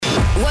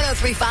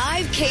103.5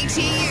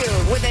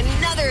 KTU with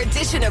another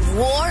edition of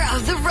War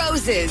of the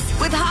Roses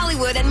with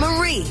Hollywood and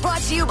Marie.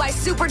 Brought to you by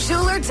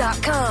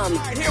superjeweler.com. All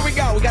right, here we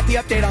go. We got the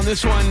update on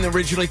this one.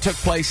 Originally took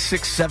place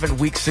 6-7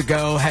 weeks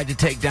ago. Had to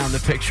take down the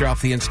picture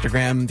off the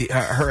Instagram.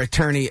 Her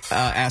attorney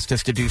asked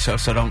us to do so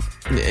don't.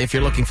 If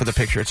you're looking for the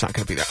picture, it's not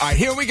going to be there. All right,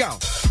 here we go.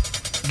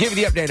 Give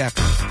me the update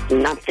after.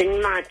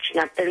 Nothing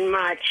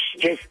much.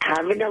 Just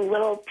having a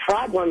little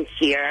problem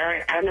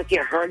here. I don't know if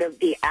you heard of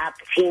the app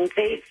Teen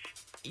Safe.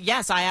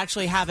 Yes, I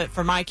actually have it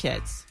for my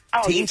kids.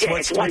 Oh, you did.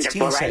 It's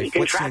wonderful, right? You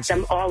can track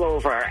them all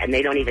over, and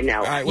they don't even know.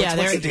 All right, what's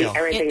the deal?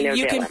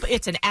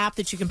 It's an app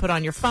that you can put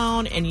on your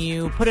phone, and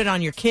you put it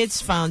on your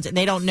kids' phones, and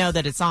they don't know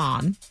that it's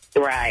on.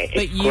 Right.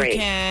 But you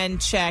can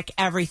check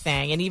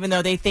everything, and even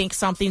though they think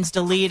something's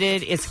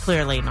deleted, it's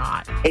clearly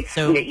not. You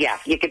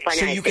can find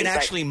So you can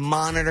actually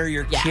monitor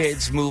your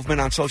kids' movement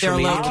on social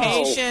media? Their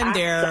location,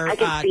 I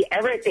can see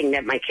everything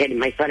that my kid and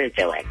my son is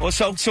doing. Well,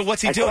 so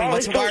what's he doing?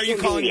 Why are you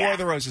calling War of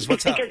the Roses?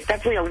 What's up? Because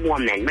definitely a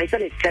woman. My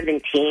son is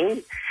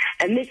 17,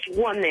 and this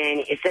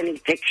woman is sending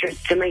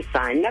pictures to my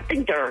son.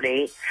 Nothing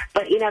dirty,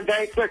 but,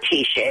 very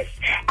flirtatious.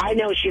 I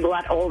know she's a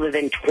lot older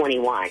than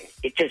 21.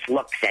 It just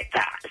looks like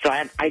that. So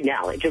I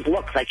know. It just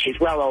looks like she's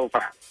well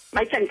over.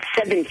 My son's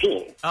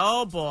 17.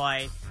 Oh,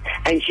 boy.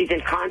 And she's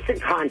in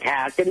constant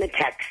contact, and the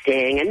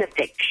texting, and the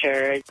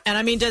pictures. And,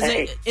 I mean, does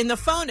it, in the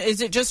phone, is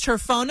it just her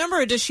phone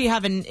number, or does she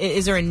have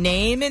is there a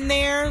name in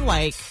there?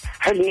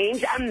 Her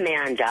name's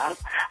Amanda,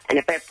 and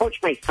if I approach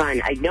my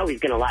son, I know he's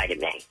going to lie to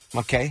me.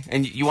 Okay,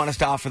 and you want us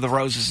to offer the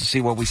roses to see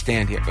where we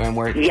stand here? And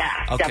where?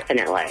 Yeah,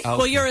 definitely. Okay.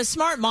 Well, you're a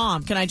smart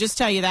mom. Can I just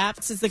tell you that?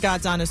 This is the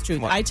God's honest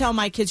truth. What? I tell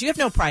my kids, you have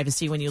no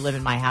privacy when you live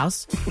in my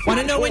house. Want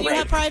to know when you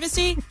have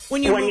privacy?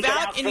 When you move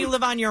out and you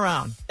live on your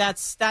own.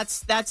 That's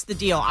the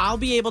deal. I'll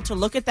be able to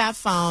look at that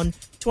phone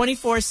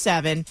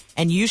 24/7,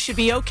 and you should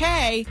be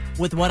okay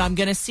with what I'm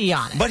going to see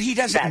on it. But he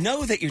doesn't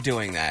know that you're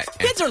doing that.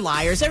 Kids are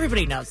liars.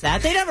 Everybody knows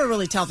that. They never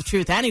really tell the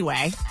truth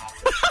anyway.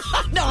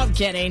 No, I'm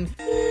kidding.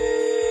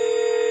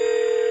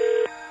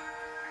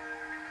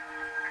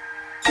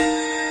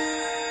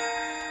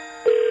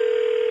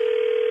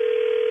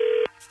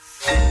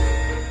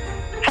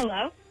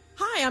 Hello?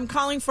 Hi, I'm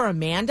calling for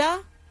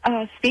Amanda.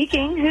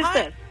 Speaking. Who's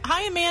this?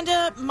 Hi,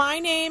 Amanda. My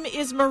name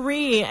is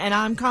Marie, and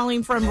I'm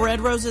calling from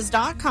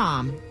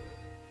redroses.com.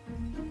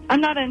 I'm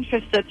not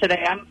interested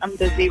today. I'm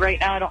busy right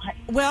now. I don't.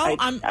 Well,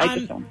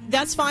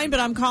 that's fine, but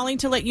I'm calling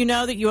to let you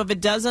know that you have a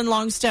dozen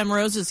long stem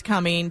roses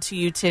coming to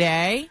you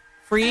today,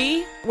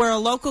 free. We're a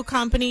local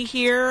company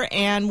here,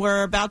 and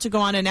we're about to go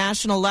on a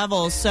national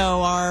level.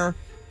 So our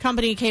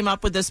company came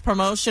up with this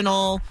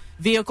promotional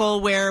vehicle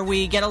where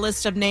we get a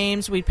list of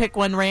names, we pick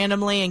one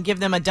randomly, and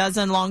give them a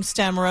dozen long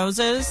stem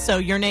roses. So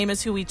your name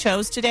is who we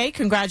chose today.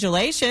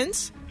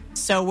 Congratulations.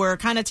 So we're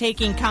kind of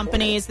taking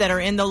companies that are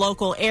in the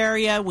local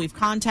area. We've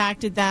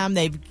contacted them.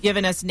 They've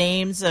given us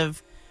names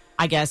of,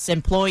 I guess,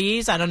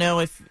 employees. I don't know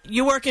if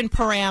you work in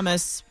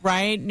Paramus,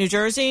 right? New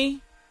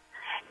Jersey?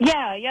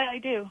 Yeah, I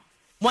do.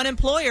 One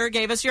employer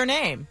gave us your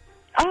name.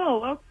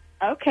 Oh,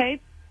 okay.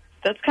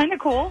 That's kind of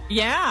cool.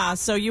 Yeah,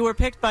 so you were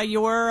picked by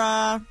your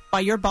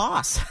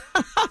boss.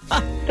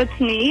 That's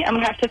neat. I'm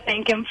going to have to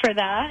thank him for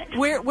that.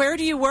 Where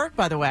do you work,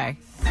 by the way?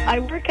 I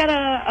work at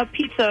a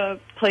pizza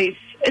place.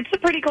 It's a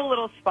pretty cool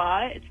little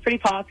spot. It's pretty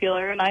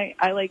popular, and I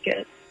like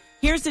it.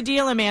 Here's the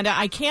deal, Amanda.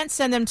 I can't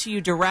send them to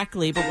you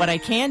directly, but what I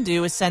can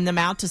do is send them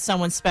out to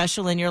someone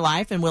special in your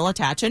life, and we'll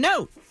attach a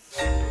note.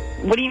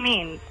 What do you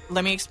mean?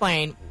 Let me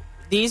explain.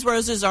 These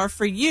roses are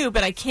for you,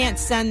 but I can't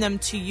send them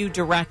to you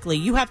directly.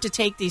 You have to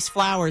take these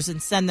flowers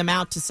and send them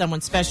out to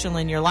someone special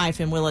in your life,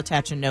 and we'll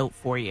attach a note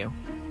for you.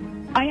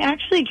 I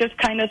actually just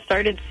kind of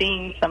started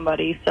seeing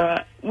somebody, so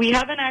we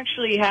haven't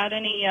actually had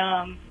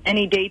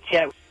any dates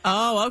yet.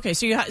 Oh, okay.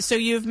 So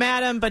you've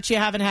met him, but you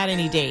haven't had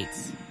any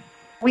dates.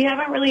 We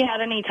haven't really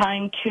had any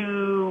time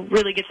to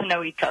really get to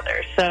know each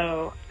other,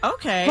 so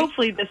okay.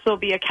 Hopefully this will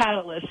be a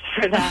catalyst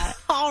for that.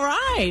 All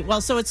right. Well,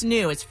 so it's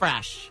new. It's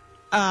fresh.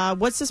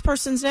 What's this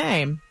person's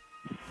name?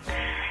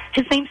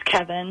 His name's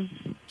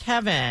Kevin.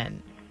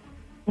 Kevin.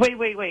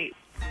 Wait.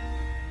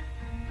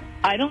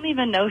 I don't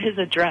even know his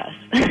address.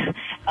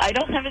 I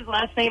don't have his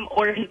last name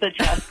or his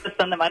address to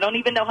send them. I don't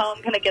even know how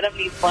I'm going to get him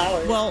these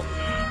flowers. Well,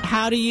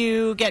 how do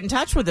you get in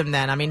touch with him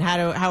then? I mean,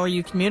 how are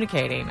you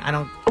communicating?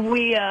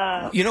 We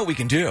You know what we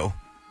can do?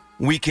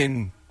 We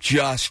can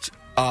just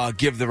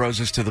give the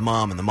roses to the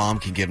mom, and the mom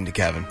can give them to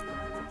Kevin.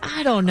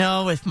 I don't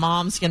know if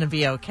mom's going to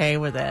be okay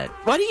with it.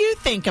 What do you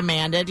think,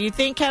 Amanda? Do you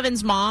think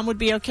Kevin's mom would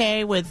be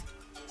okay with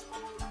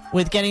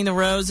getting the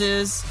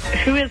roses?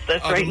 Who is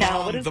this right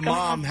now? What is the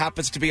mom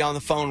happens to be on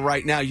the phone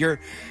right now. You're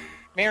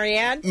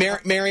Marianne?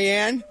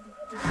 Marianne?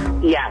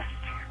 Yes.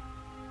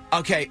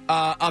 Okay,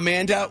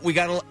 Amanda, we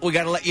gotta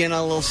let you in on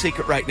a little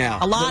secret right now.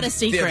 A lot of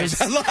secrets.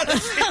 There's a lot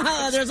of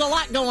secrets. There's a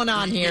lot going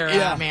on here,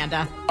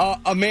 Amanda.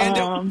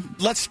 Amanda,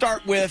 let's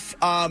start with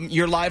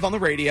you're live on the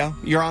radio.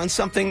 You're on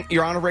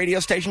a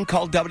radio station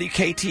called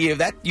WKTU.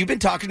 That you've been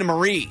talking to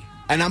Marie,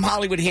 and I'm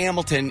Hollywood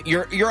Hamilton.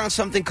 You're on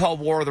something called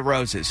War of the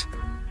Roses.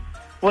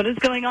 What is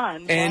going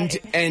on?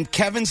 And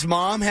Kevin's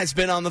mom has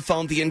been on the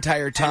phone the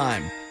entire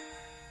time.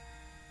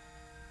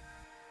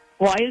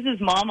 Why is his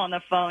mom on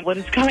the phone? What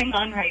is going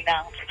on right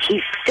now?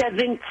 He's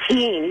 17.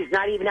 He's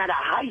not even out of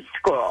high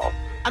school.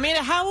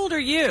 Amanda, how old are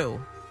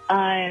you?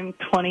 I'm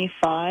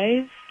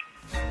 25.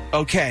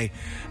 Okay.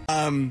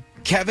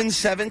 Kevin's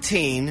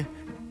 17.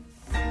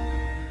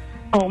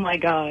 Oh, my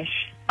gosh.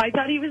 I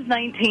thought he was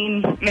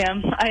 19,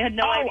 ma'am. I had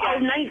no idea. Oh,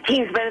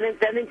 19 is better than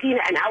 17.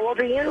 And how old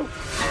are you?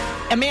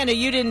 Amanda,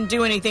 you didn't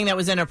do anything that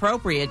was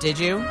inappropriate, did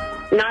you?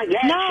 Not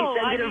yet. No,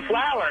 She's sending him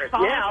flowers.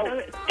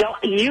 Now,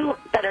 you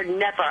better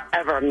never,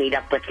 ever meet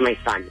up with my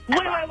son. Wait.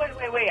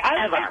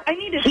 Ever. I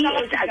need to He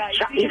stop is you guys.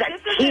 he's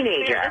a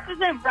teenager. This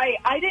isn't right.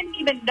 I didn't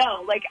even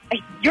know. Like,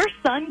 your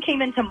son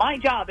came into my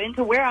job,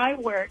 into where I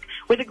work,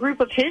 with a group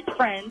of his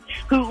friends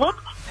who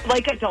look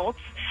like adults,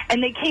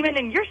 and they came in,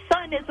 and your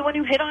son is the one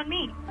who hit on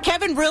me.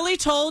 Kevin really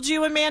told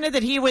you, Amanda,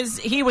 that he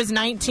was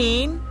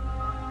 19?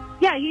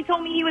 Yeah, he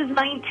told me he was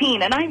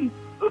 19, and I'm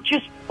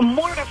just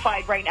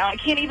mortified right now. I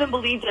can't even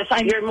believe this.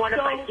 You're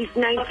mortified. So He's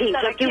 19.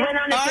 Look, you went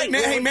on a date.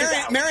 Hey,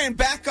 Marion,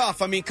 back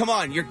off. I mean, come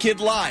on. Your kid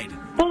lied.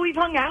 Well, we've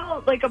hung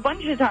out like a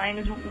bunch of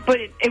times, but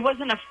it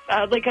wasn't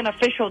like an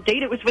official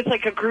date. It was with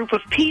like a group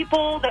of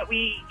people that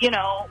we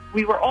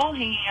were all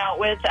hanging out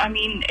with. I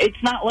mean,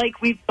 it's not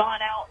like we've gone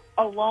out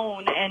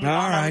alone and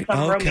on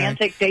some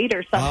romantic date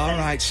or something. All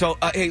right. So,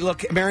 hey,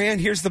 look, Marianne,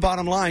 here's the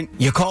bottom line.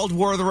 You called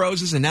War of the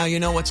Roses, and now you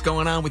know what's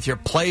going on with your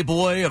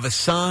playboy of a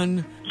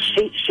son.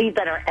 She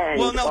better end.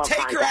 Well, no,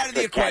 take her out of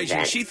the equation.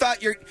 Kevin. She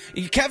thought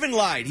Kevin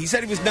lied. He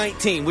said he was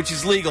 19, which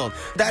is legal.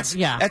 That's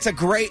a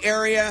gray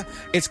area.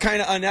 It's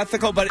kind of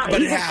unethical, but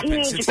it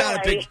happens. It's not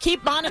a big.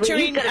 Keep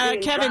monitoring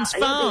Kevin's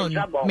phone,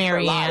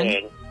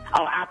 Marianne.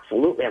 Oh,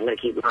 absolutely. I'm going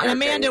to keep monitoring.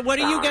 And Amanda, what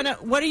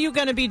are you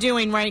gonna be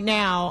doing right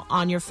now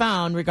on your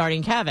phone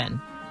regarding Kevin?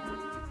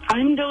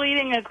 I'm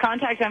deleting his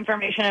contact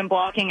information and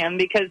blocking him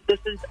because this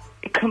is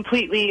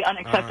completely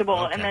unacceptable.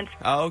 Okay. And then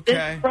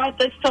this brought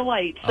this to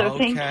light. So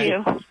thank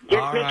you.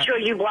 Just make sure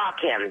you block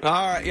him.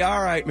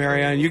 All right,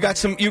 Marianne. You got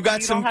some. You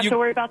don't have to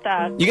worry about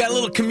that. You got a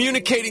little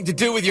communicating to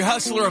do with your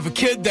hustler of a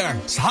kid there.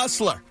 It's a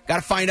hustler. Got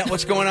to find out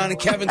what's going on in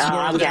Kevin's world.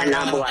 I'm getting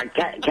on board.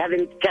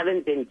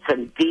 Kevin's in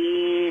some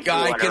deep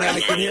water.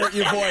 I can hear it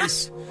in your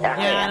voice.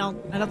 Yeah,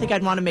 I don't think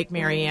I'd want to make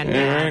Marianne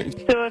mad.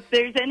 So if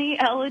there's any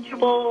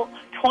eligible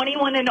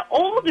 21 and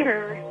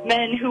older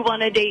men who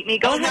want to date me,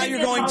 go ahead. Now you're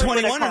going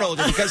 21 and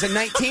older because at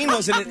 19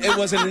 wasn't an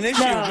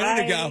issue a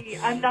minute ago.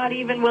 I'm not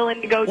even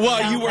willing to go.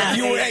 Well,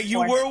 you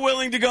were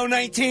willing to go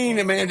 19,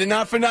 Amanda,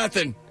 not for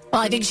nothing.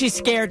 Well, I think she's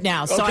scared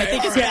now, so I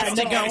think it's best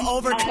to go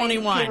over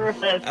 21.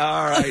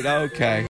 All right, okay.